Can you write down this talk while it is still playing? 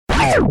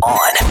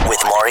On with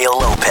Mario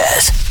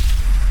Lopez.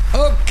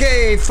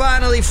 Okay,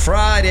 finally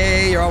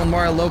Friday. You're on with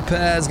Mario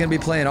Lopez. Going to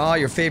be playing all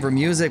your favorite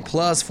music.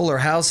 Plus, Fuller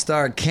House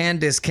star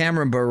Candace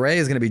Cameron Bure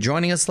is going to be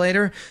joining us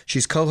later.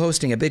 She's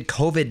co-hosting a big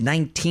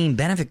COVID-19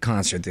 benefit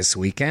concert this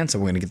weekend, so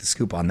we're going to get the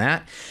scoop on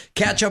that.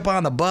 Catch up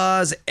on the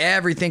buzz,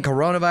 everything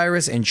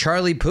coronavirus, and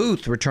Charlie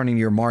Puth returning to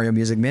your Mario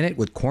Music Minute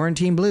with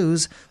Quarantine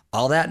Blues.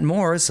 All that and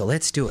more, so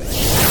let's do it.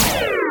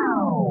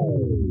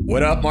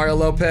 What up, Mario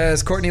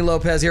Lopez? Courtney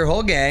Lopez here,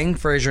 whole gang.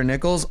 Fraser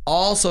Nichols,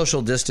 all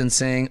social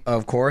distancing,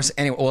 of course.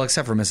 Anyway, well,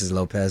 except for Mrs.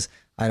 Lopez.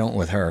 I don't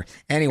with her.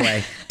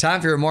 Anyway,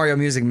 time for your Mario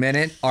Music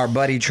Minute. Our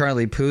buddy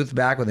Charlie Puth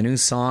back with a new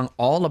song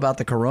all about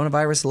the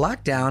coronavirus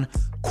lockdown,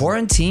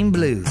 Quarantine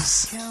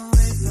Blues. Can't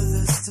wait for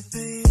this to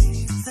be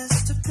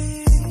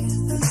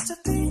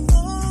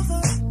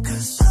over.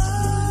 'Cause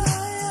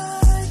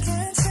I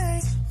can't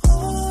take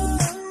one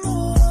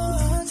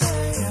more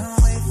day.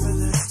 Can't wait for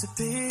this to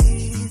be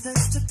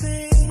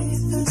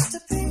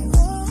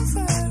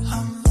over.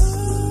 I'm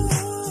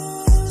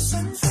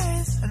losing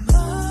faith in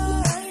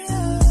my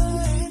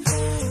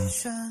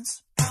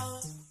patience.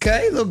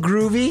 Okay, a little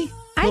groovy.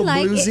 I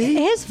like it. bluesy.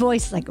 His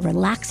voice like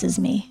relaxes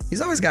me.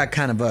 He's always got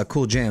kind of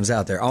cool jams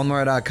out there.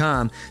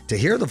 OnMario.com to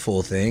hear the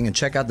full thing and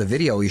check out the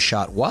video he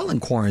shot while in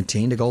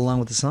quarantine to go along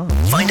with the song.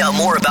 Find out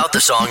more about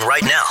the song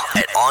right now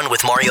at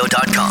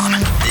OnWithMario.com.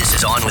 This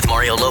is On with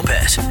Mario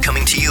Lopez,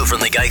 coming to you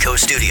from the Geico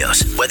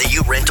Studios. Whether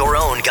you rent or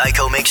own,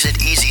 Geico makes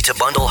it easy to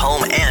bundle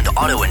home and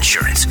auto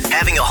insurance.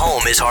 Having a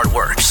home is hard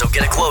work, so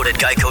get a quote at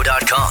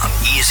Geico.com.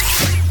 Easy.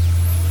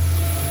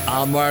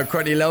 I'm Mark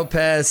Courtney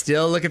Lopez,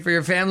 still looking for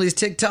your family's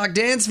TikTok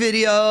dance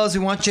videos. We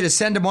want you to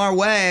send them our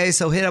way,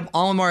 so hit up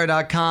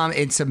allmario.com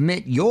and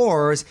submit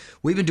yours.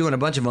 We've been doing a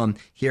bunch of them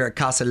here at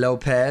Casa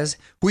Lopez.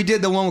 We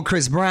did the one with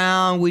Chris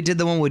Brown. We did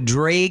the one with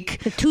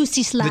Drake. The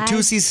Tootsie Slide. The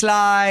Tootsie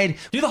Slide.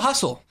 Do the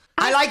hustle.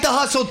 I like the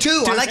hustle,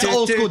 too. I like the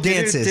old school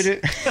dances.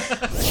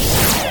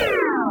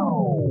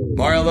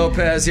 Mario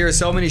Lopez here.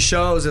 So many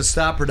shows have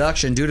stopped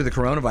production due to the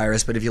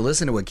coronavirus, but if you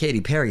listen to what Katy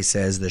Perry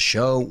says, the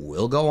show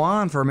will go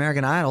on for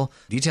American Idol.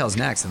 Details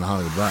next in the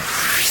Hollywood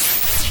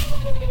Buzz.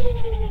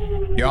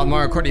 You're on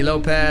Mario Courtney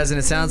Lopez, and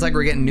it sounds like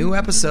we're getting new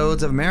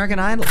episodes of American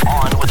Idol.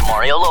 On with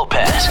Mario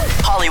Lopez.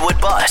 Hollywood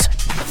Buzz.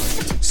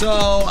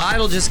 So,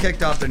 Idol just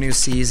kicked off their new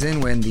season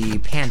when the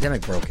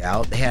pandemic broke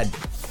out. They had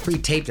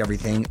pre-taped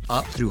everything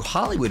up through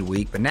Hollywood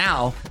Week, but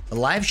now the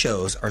live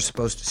shows are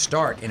supposed to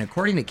start, and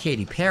according to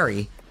Katy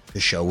Perry, the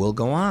show will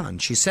go on.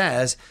 She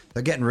says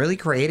they're getting really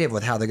creative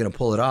with how they're going to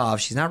pull it off.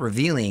 She's not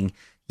revealing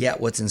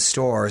yet what's in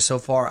store. So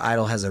far,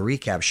 Idol has a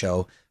recap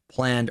show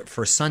planned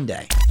for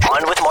Sunday.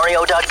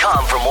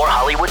 OnWithMario.com for more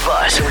Hollywood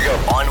buzz. Here we go.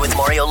 On with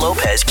Mario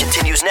Lopez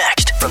continues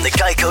next from the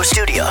Geico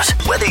Studios.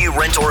 Whether you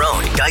rent or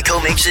own,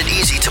 Geico makes it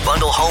easy to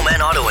bundle home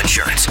and auto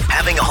insurance.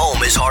 Having a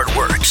home is hard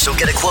work, so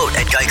get a quote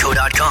at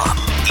Geico.com.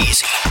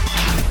 Easy.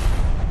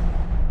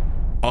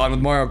 On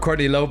with Mario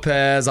Courtney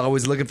Lopez,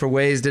 always looking for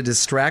ways to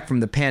distract from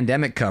the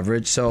pandemic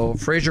coverage. So,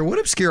 Fraser, what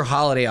obscure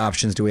holiday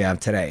options do we have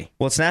today?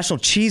 Well, it's National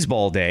Cheese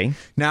Ball Day.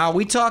 Now, are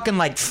we talking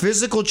like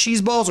physical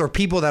cheese balls or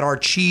people that are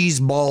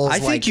cheese balls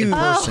in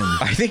person?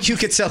 I think you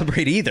could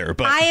celebrate either,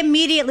 but I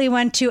immediately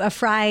went to a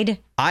fried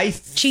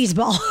cheese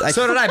ball.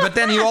 So did I, but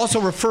then you also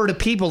refer to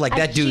people like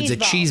that dude's a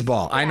cheese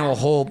ball. I know a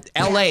whole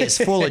LA is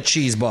full of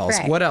cheese balls.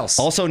 Right. What else?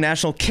 Also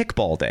National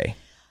Kickball Day.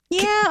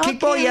 Yeah,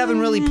 Kickball okay. you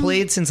haven't really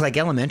played since like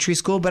elementary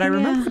school, but I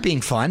remember it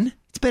being fun.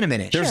 It's been a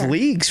minute. There's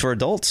leagues for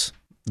adults.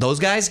 Those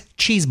guys,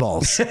 cheese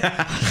balls. All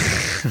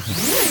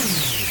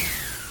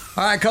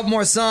right, a couple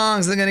more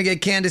songs. They're going to get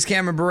Candace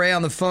Cameron Bure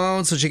on the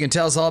phone so she can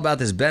tell us all about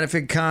this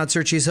benefit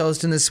concert she's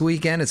hosting this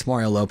weekend. It's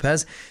Mario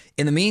Lopez.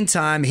 In the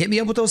meantime, hit me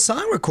up with those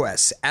song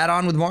requests. Add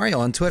on with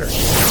Mario on Twitter.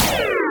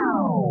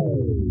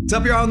 What's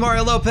up, you're on with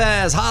Mario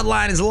Lopez.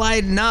 Hotline is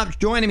lighting up.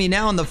 Joining me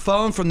now on the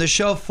phone from the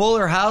show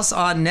Fuller House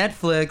on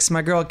Netflix,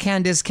 my girl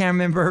Candace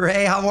Cameron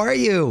Bure. How are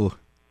you?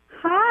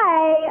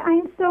 Hi,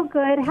 I'm so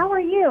good. How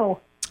are you?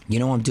 You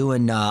know, I'm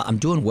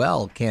doing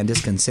well,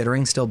 Candace,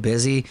 considering still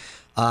busy.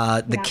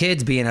 The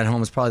kids being at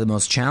home is probably the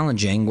most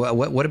challenging.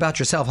 What about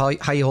yourself? How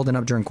are you holding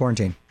up during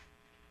quarantine?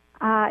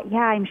 Yeah,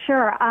 I'm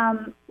sure.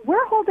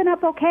 We're holding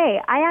up okay.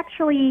 I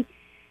actually,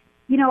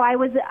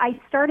 I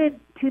started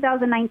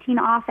 2019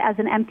 off as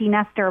an empty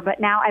nester,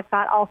 but now I've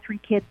got all three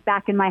kids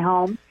back in my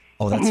home.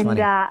 Oh, that's funny.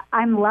 And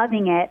I'm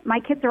loving it. My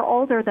kids are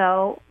older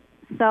though,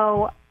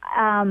 so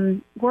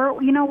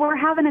we're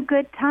having a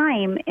good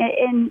time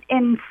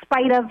in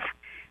spite of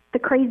the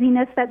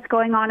craziness that's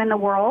going on in the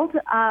world.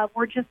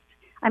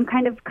 I'm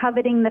kind of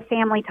coveting the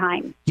family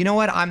time. You know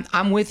what?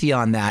 I'm with you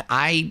on that.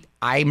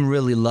 I'm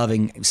really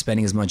loving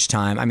spending as much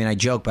time. I mean, I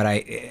joke, but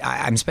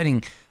I'm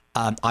spending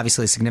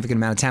obviously a significant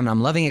amount of time, and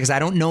I'm loving it because I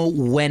don't know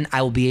when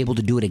I will be able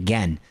to do it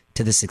again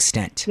to this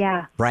extent.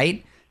 Yeah.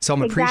 Right? So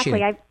I'm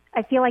appreciating. Exactly.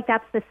 I feel like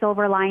that's the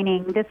silver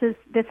lining. This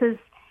is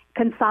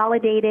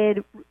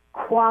consolidated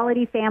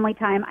quality family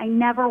time I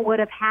never would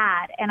have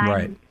had, and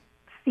I'm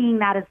seeing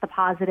that as the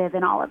positive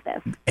in all of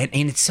this. And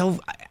it's so,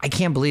 I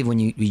can't believe when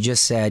you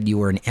just said you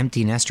were an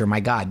empty nester. My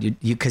God,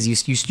 because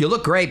you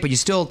look great, but you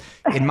still,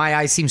 in my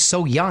eyes, seem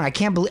so young. I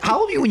can't believe, how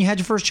old were you when you had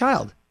your first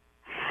child?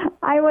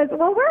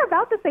 We're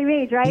about the same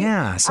age, right?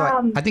 Yeah, so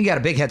I think you had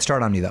a big head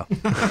start on me, though.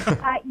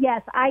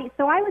 Yes, I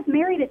was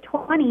married at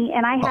 20,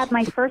 and I had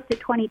my first at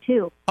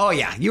 22. Oh,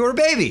 yeah, you were a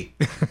baby.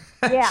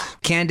 Yeah.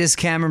 Candace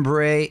Cameron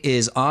Bure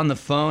is on the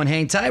phone.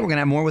 Hang tight, we're going to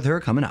have more with her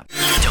coming up.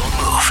 Don't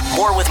move.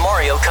 More with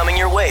Mario coming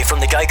your way from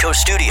the Geico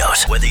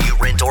Studios. Whether you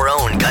rent or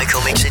own,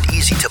 Geico makes it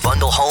easy to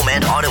bundle home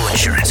and auto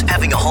insurance.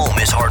 Having a home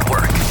is hard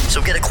work.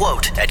 So get a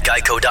quote at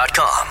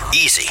geico.com.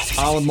 Easy.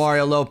 On with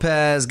Mario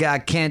Lopez,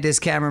 got Candace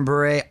Cameron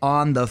Bure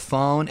on the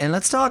phone. And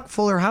let's talk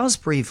Fuller House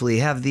briefly.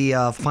 Have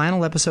the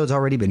final episodes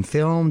already been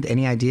filmed?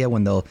 Any idea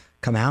when they'll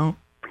come out?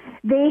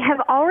 They have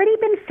already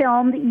been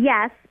filmed,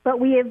 yes, but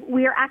we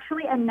are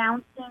actually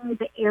announcing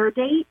the air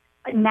date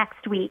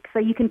next week. So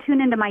you can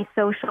tune into my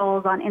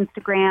socials on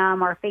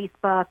Instagram or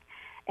Facebook,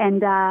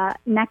 and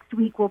next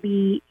week we'll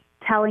be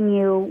telling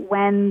you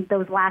when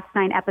those last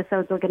 9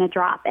 episodes are going to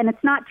drop. And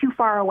it's not too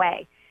far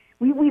away.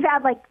 We've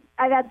had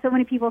I've had so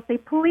many people say,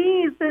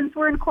 please, since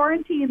we're in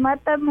quarantine,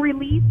 let them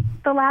release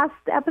the last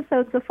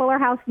episodes of Fuller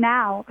House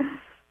now.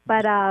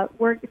 But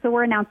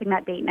we're announcing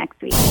that date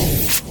next week.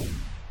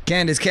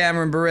 Candace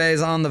Cameron Bure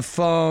is on the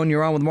phone.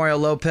 You're on with Mario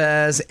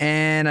Lopez.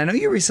 And I know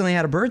you recently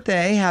had a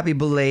birthday. Happy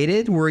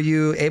belated. Were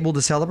you able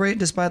to celebrate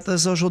despite the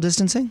social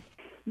distancing?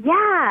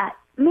 Yeah,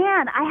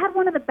 man, I had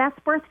one of the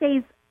best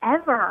birthdays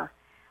ever.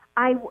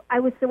 I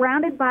was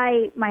surrounded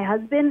by my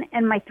husband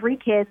and my 3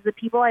 kids, the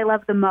people I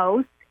love the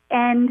most,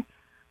 and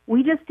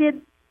we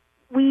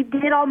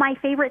did all my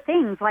favorite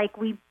things. Like,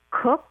 we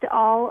cooked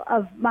all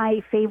of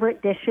my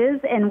favorite dishes,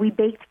 and we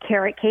baked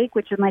carrot cake,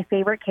 which is my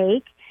favorite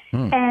cake.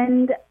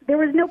 And there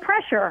was no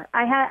pressure.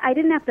 I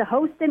didn't have to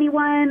host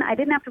anyone. I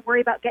didn't have to worry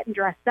about getting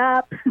dressed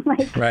up.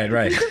 Right.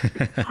 We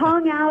just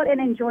hung out and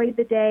enjoyed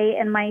the day.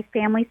 And my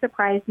family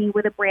surprised me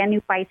with a brand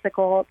new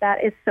bicycle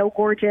that is so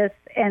gorgeous.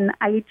 And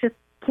I just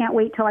can't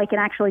wait till I can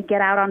actually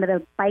get out onto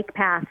the bike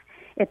path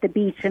at the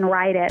beach and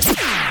ride it.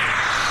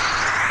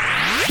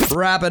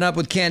 Wrapping up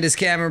with Candace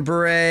Cameron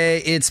Bure,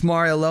 it's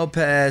Mario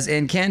Lopez.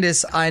 And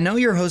Candace, I know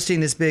you're hosting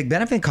this big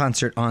benefit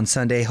concert on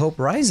Sunday, Hope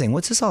Rising.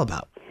 What's this all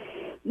about?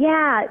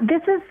 Yeah,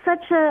 this is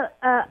such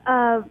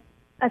a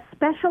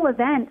special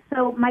event.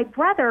 So my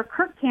brother,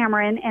 Kirk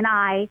Cameron, and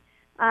I,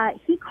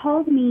 he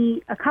called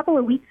me a couple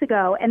of weeks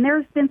ago, and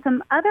there's been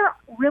some other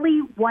really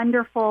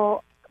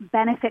wonderful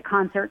benefit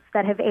concerts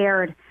that have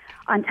aired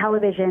on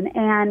television.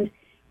 And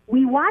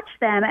we watched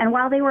them, and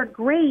while they were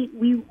great,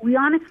 we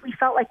honestly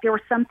felt like there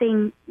was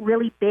something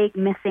really big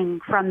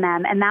missing from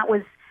them, and that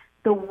was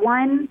the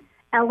one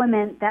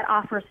element that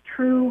offers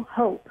true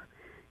hope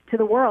to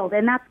the world,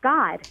 and that's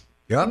God.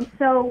 Yep. And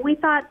so we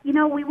thought,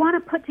 we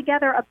want to put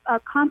together a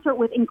concert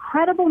with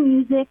incredible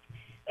music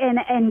and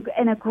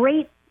a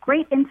great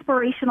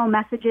inspirational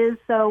messages.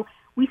 So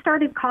we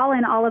started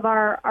calling all of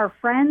our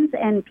friends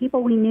and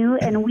people we knew,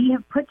 and we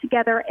have put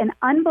together an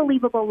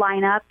unbelievable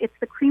lineup. It's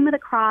the cream of the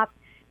crop,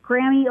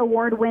 Grammy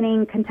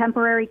award-winning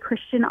contemporary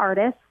Christian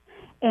artists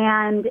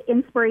and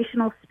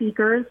inspirational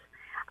speakers.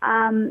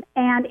 And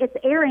it's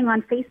airing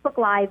on Facebook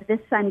Live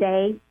this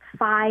Sunday,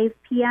 5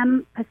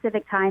 p.m.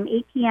 Pacific time,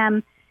 8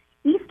 p.m.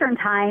 Eastern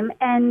time,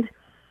 and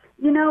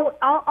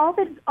all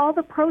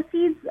the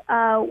proceeds,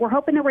 we're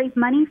hoping to raise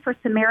money for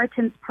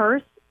Samaritan's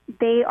Purse.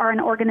 They are an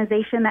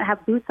organization that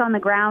have boots on the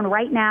ground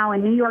right now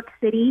in New York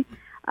City,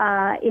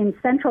 in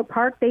Central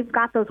Park. They've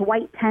got those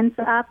white tents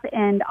up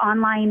and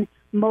online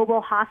mobile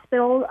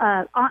hospital.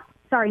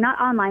 Not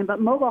online, but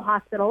mobile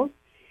hospitals,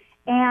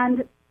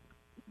 and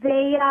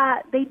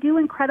they do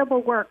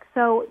incredible work.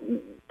 So,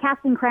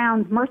 Casting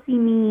Crowns, Mercy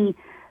Me,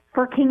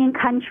 For King and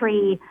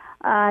Country.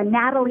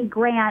 Natalie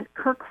Grant,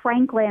 Kirk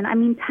Franklin,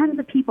 tons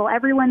of people.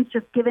 Everyone's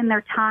just given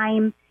their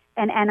time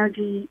and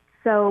energy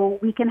so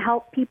we can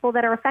help people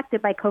that are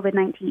affected by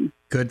COVID-19.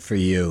 Good for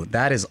you.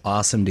 That is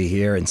awesome to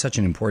hear, and such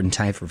an important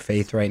time for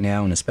faith right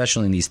now, and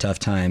especially in these tough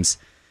times.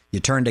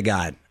 You turn to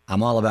God.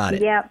 I'm all about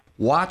it. Yep.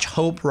 Watch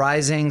Hope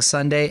Rising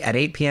Sunday at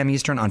 8 p.m.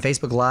 Eastern on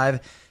Facebook Live.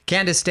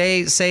 Candace,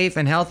 stay safe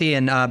and healthy,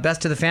 and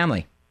best to the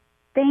family.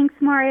 Thanks,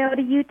 Mario.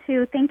 To you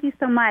too. Thank you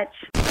so much.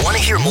 Want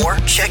to hear more?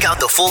 Check out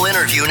the full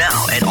interview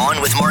now at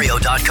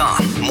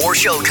onwithmario.com. More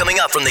show coming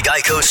up from the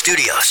Geico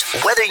Studios.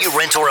 Whether you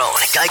rent or own,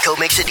 Geico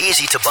makes it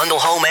easy to bundle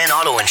home and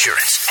auto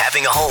insurance.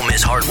 Having a home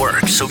is hard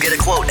work, so get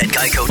a quote at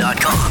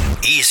geico.com.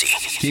 Easy.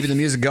 Keeping the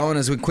music going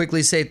as we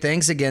quickly say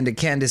thanks again to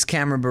Candace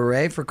Cameron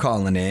Bure for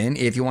calling in.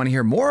 If you want to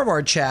hear more of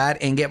our chat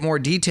and get more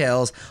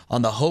details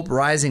on the Hope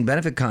Rising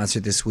benefit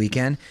concert this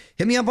weekend,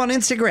 hit me up on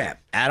Instagram,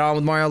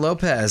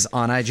 @OnWithMarioLopez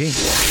on IG.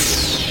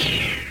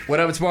 What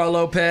up, it's Mario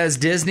Lopez.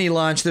 Disney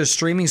launched their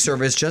streaming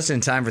service just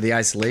in time for the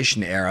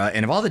isolation era,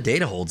 and if all the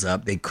data holds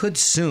up, they could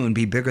soon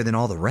be bigger than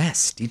all the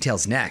rest.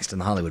 Details next on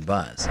the Hollywood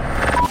Buzz.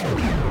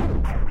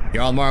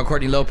 You're on Mario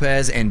Courtney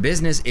Lopez, and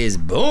business is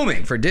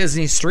booming for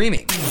Disney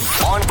streaming.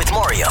 On with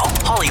Mario,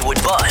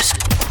 Hollywood Buzz.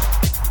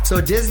 So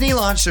Disney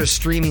launched their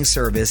streaming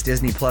service,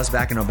 Disney Plus,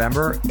 back in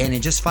November, and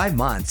in just 5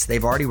 months,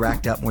 they've already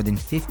racked up more than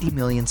 50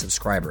 million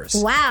subscribers.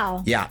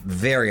 Wow. Yeah,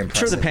 very I'm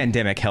impressive. sure the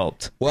pandemic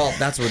helped. Well,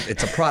 that's what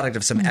it's a product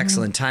of some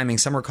excellent timing.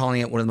 Some are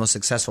calling it one of the most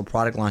successful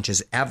product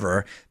launches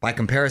ever. By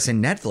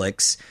comparison,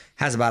 Netflix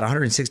has about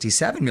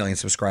 167 million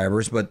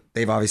subscribers, but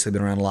they've obviously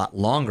been around a lot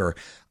longer.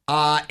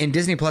 And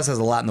Disney Plus has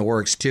a lot in the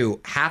works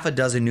too.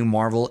 6 new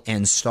Marvel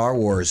and Star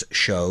Wars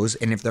shows,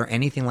 and if they're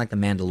anything like The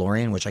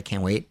Mandalorian, which I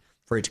can't wait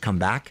for it to come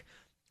back,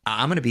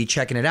 I'm going to be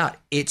checking it out.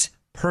 It's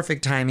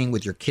perfect timing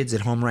with your kids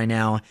at home right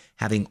now,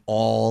 having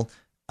all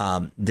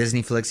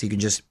Disney flicks you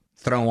can just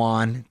throw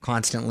on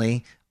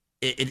constantly.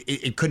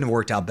 It couldn't have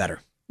worked out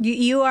better.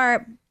 You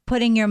are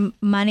putting your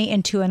money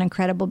into an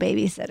incredible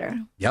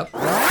babysitter. Yep.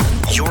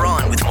 You're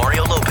on with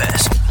Mario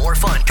Lopez. More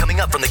fun coming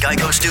up from the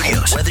Geico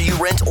Studios. Whether you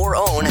rent or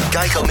own,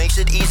 Geico makes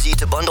it easy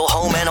to bundle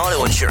home and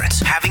auto insurance.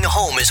 Having a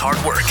home is hard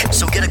work,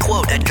 so get a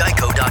quote at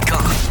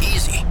geico.com.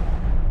 Easy.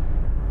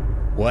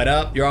 What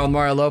up? You're on with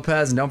Mario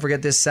Lopez, and don't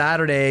forget this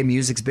Saturday,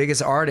 music's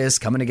biggest artists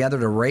coming together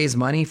to raise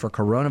money for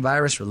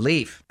coronavirus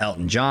relief.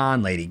 Elton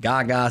John, Lady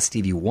Gaga,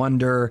 Stevie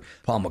Wonder,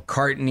 Paul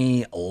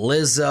McCartney,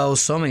 Lizzo,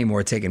 so many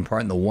more taking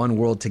part in the One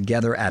World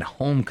Together at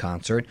Home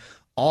concert.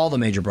 All the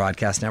major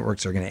broadcast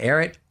networks are going to air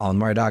it on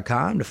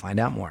Mario.com to find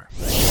out more.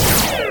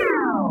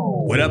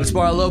 What up, it's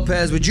Mario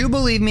Lopez. Would you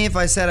believe me if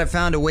I said I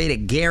found a way to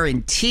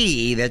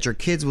guarantee that your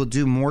kids will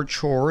do more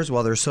chores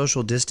while they're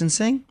social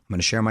distancing? I'm going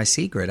to share my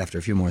secret after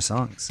a few more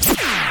songs.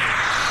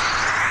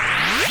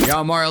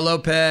 Y'all, Mario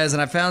Lopez,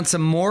 and I found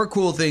some more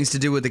cool things to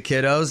do with the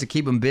kiddos to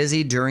keep them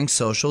busy during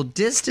social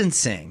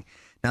distancing.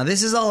 Now,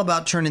 this is all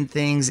about turning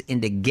things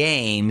into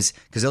games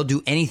because they'll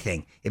do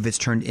anything if it's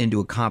turned into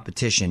a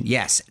competition.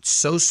 Yes, it's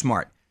so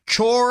smart.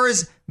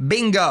 Chores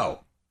bingo.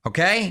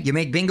 Okay? You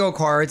make bingo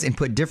cards and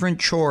put different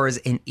chores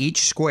in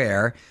each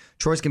square.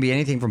 Chores can be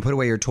anything from put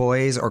away your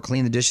toys or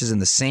clean the dishes in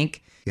the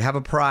sink. You have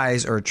a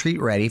prize or a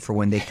treat ready for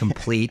when they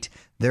complete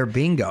their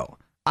bingo.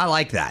 I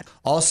like that.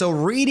 Also,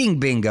 reading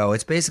bingo,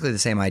 it's basically the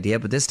same idea,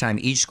 but this time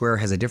each square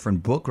has a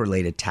different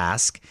book-related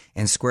task,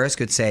 and squares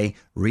could say,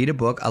 read a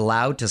book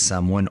aloud to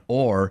someone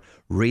or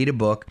read a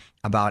book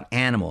about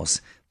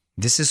animals.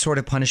 This is sort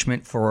of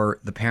punishment for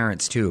the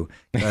parents, too,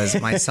 because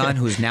my son,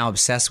 who's now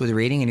obsessed with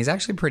reading, and he's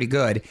actually pretty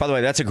good. By the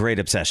way, that's a great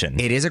obsession.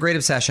 It is a great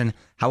obsession.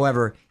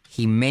 However,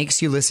 he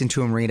makes you listen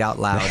to him read out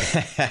loud,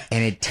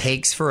 and it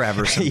takes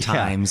forever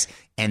sometimes,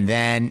 and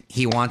then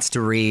he wants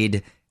to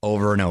read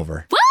over and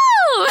over.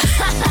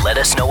 Let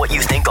us know what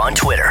you think on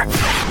Twitter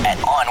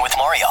at On With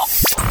Mario.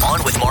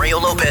 On With Mario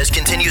Lopez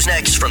continues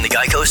next from the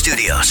Geico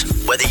Studios.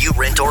 Whether you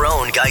rent or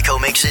own, Geico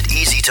makes it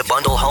easy to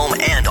bundle home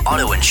and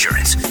auto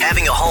insurance.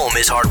 Having a home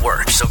is hard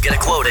work, so get a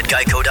quote at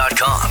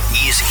geico.com.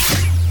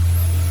 Easy.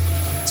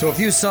 So a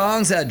few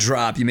songs that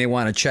drop you may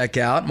want to check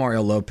out.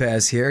 Mario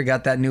Lopez here.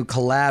 Got that new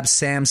collab,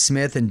 Sam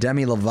Smith and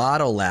Demi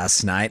Lovato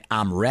last night,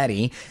 I'm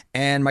Ready.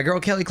 And my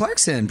girl Kelly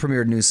Clarkson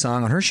premiered a new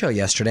song on her show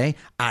yesterday,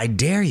 I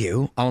Dare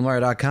You, on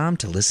Mario.com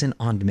to listen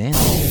on demand.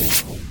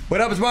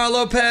 What up, it's Mario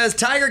Lopez.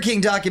 Tiger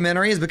King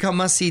documentary has become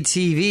must-see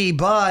TV,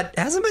 but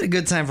hasn't been a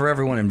good time for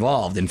everyone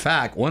involved. In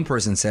fact, one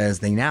person says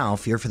they now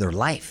fear for their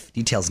life.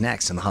 Details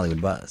next on the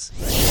Hollywood Buzz.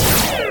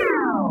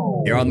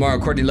 You're on Mario.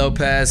 Courtney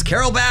Lopez.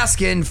 Carol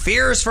Baskin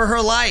fears for her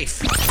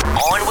life.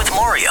 On With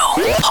Mario,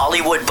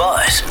 Hollywood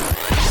Buzz.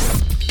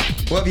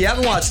 Well, if you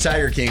haven't watched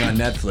Tiger King on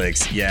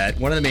Netflix yet,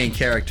 one of the main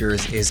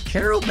characters is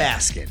Carol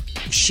Baskin.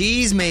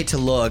 She's made to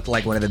look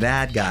like one of the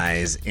bad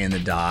guys in the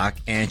doc,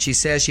 and she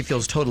says she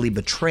feels totally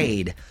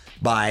betrayed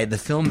by the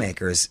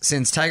filmmakers.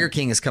 Since Tiger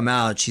King has come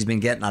out, she's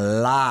been getting a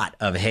lot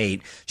of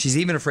hate. She's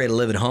even afraid to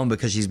live at home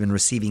because she's been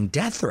receiving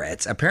death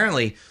threats.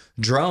 Apparently,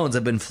 drones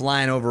have been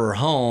flying over her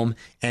home,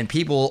 and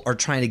people are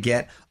trying to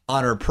get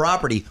on her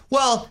property.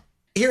 Well,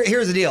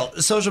 here's the deal.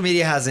 Social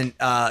media hasn't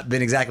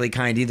been exactly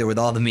kind either with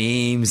all the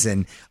memes,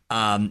 and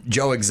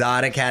Joe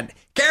Exotic had,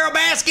 Carol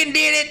Baskin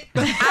did it.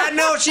 I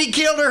know she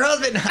killed her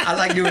husband. I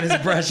like doing his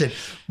impression.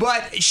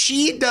 But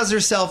she does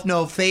herself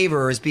no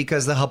favors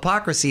because the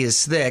hypocrisy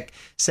is thick,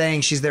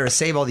 saying she's there to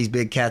save all these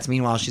big cats.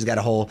 Meanwhile, she's got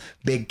a whole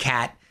big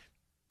cat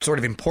sort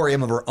of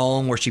emporium of her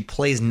own where she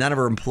plays none of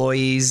her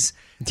employees.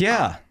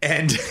 Yeah.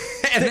 And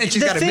then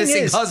she's got a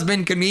missing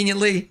husband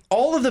conveniently.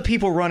 All of the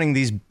people running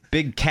these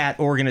big cat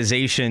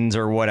organizations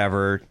or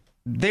whatever,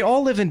 they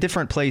all live in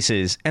different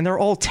places, and they're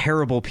all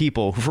terrible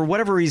people who, for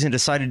whatever reason,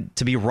 decided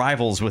to be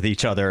rivals with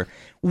each other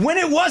when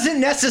it wasn't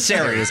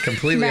necessary. It was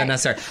completely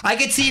unnecessary. I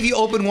could see if you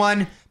open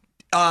one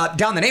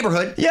down the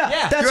neighborhood.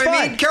 Yeah, that's you know what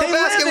fine. I mean? Carol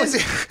Baskin was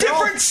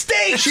different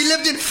states. She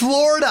lived in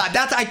Florida.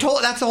 That's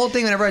the whole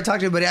thing. Whenever I talk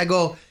to anybody, I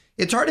go,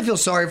 it's hard to feel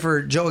sorry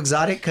for Joe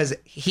Exotic because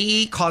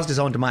he caused his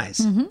own demise.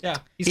 Mm-hmm. Yeah,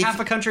 he's half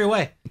a country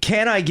away.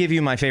 Can I give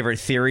you my favorite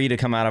theory to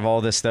come out of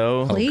all this,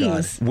 though?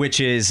 Please. Which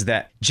is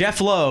that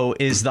Jeff Lowe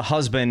is the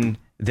husband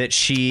that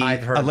she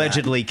I've heard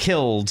allegedly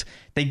killed.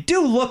 They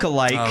do look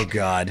alike. Oh,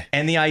 God.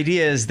 And the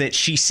idea is that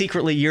she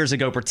secretly years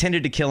ago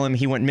pretended to kill him.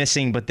 He went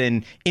missing, but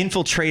then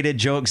infiltrated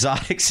Joe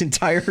Exotic's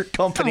entire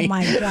company Oh,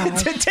 my God.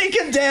 to take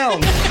him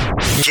down.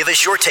 Give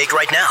us your take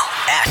right now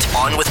at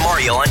On With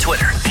Mario on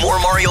Twitter. More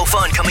Mario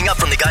fun coming up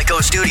from the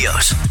Geico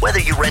Studios. Whether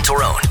you rent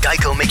or own,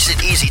 Geico makes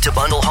it easy to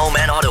bundle home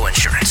and auto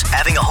insurance.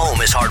 Having a home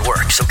is hard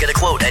work, so get a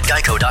quote at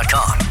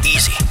geico.com.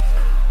 Easy.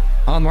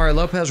 I'm Mario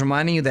Lopez,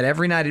 reminding you that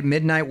every night at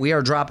midnight, we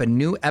are dropping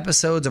new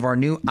episodes of our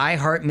new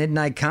iHeart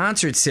Midnight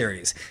Concert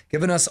Series,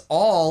 giving us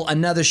all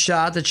another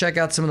shot to check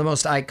out some of the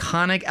most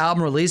iconic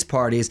album release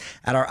parties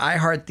at our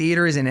iHeart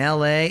theaters in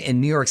LA and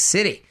New York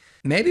City.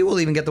 Maybe we'll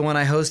even get the one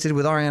I hosted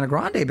with Ariana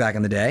Grande back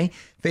in the day.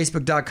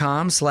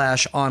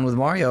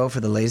 Facebook.com/OnWithMario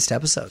for the latest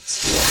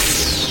episodes.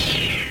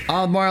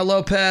 I'm Mario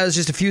Lopez,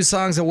 just a few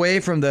songs away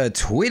from the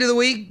tweet of the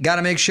week. Got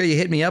to make sure you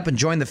hit me up and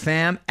join the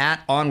fam at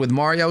On With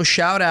Mario.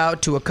 Shout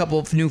out to a couple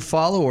of new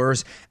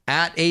followers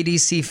at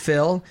ADC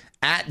Phil,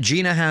 at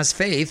Gina Has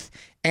Faith,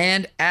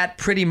 and at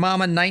Pretty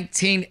Mama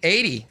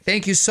 1980.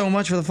 Thank you so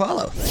much for the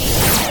follow.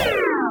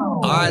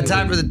 All right,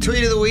 time for the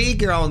tweet of the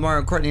week. You're on with Mario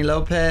and Courtney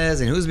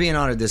Lopez. And who's being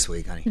honored this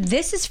week, honey?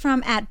 This is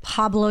from at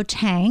Pablo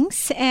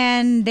Tanks,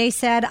 and they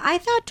said, I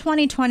thought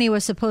 2020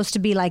 was supposed to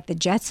be like the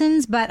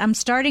Jetsons, but I'm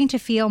starting to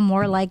feel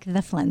more like the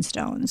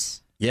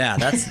Flintstones. Yeah,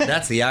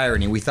 that's the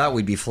irony. We thought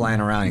we'd be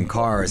flying around in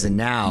cars, and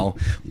now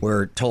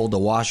we're told to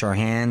wash our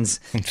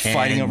hands And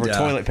fighting over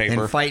toilet paper.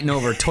 And fighting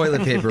over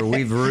toilet paper.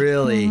 We've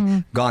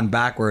really gone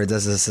backwards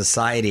as a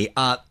society.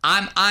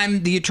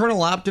 I'm the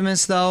eternal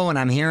optimist, though, and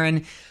I'm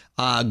hearing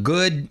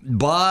good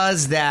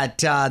buzz that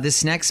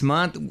this next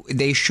month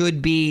they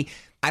should be,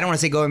 I don't want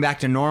to say going back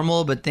to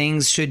normal, but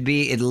things should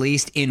be at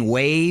least in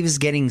waves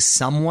getting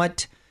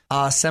somewhat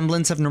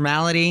semblance of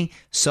normality.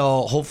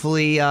 So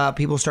hopefully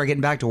people start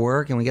getting back to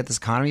work and we get this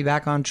economy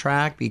back on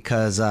track,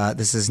 because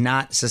this is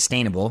not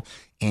sustainable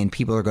and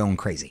people are going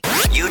crazy.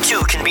 You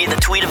too can be the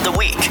tweet of the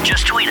week.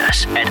 Just tweet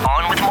us at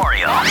On With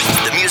Mario.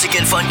 The music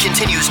and fun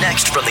continues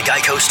next from the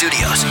Geico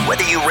Studios.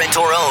 Whether you rent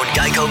or own,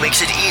 Geico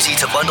makes it easy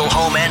to bundle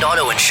home and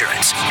auto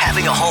insurance.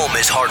 Having a home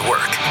is hard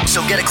work,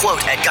 so get a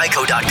quote at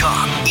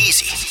geico.com.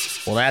 Easy.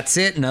 Well, that's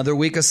it. Another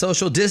week of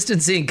social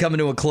distancing coming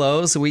to a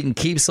close, so we can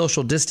keep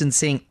social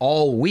distancing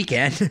all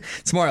weekend.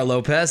 It's Mario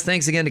Lopez.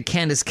 Thanks again to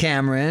Candace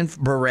Cameron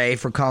Bure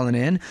for calling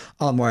in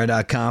on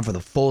Mario.com for the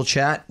full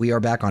chat. We are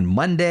back on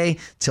Monday.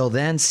 Till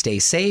then, stay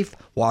safe,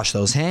 wash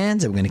those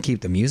hands, and we're going to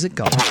keep the music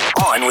going.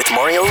 On with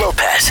Mario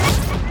Lopez.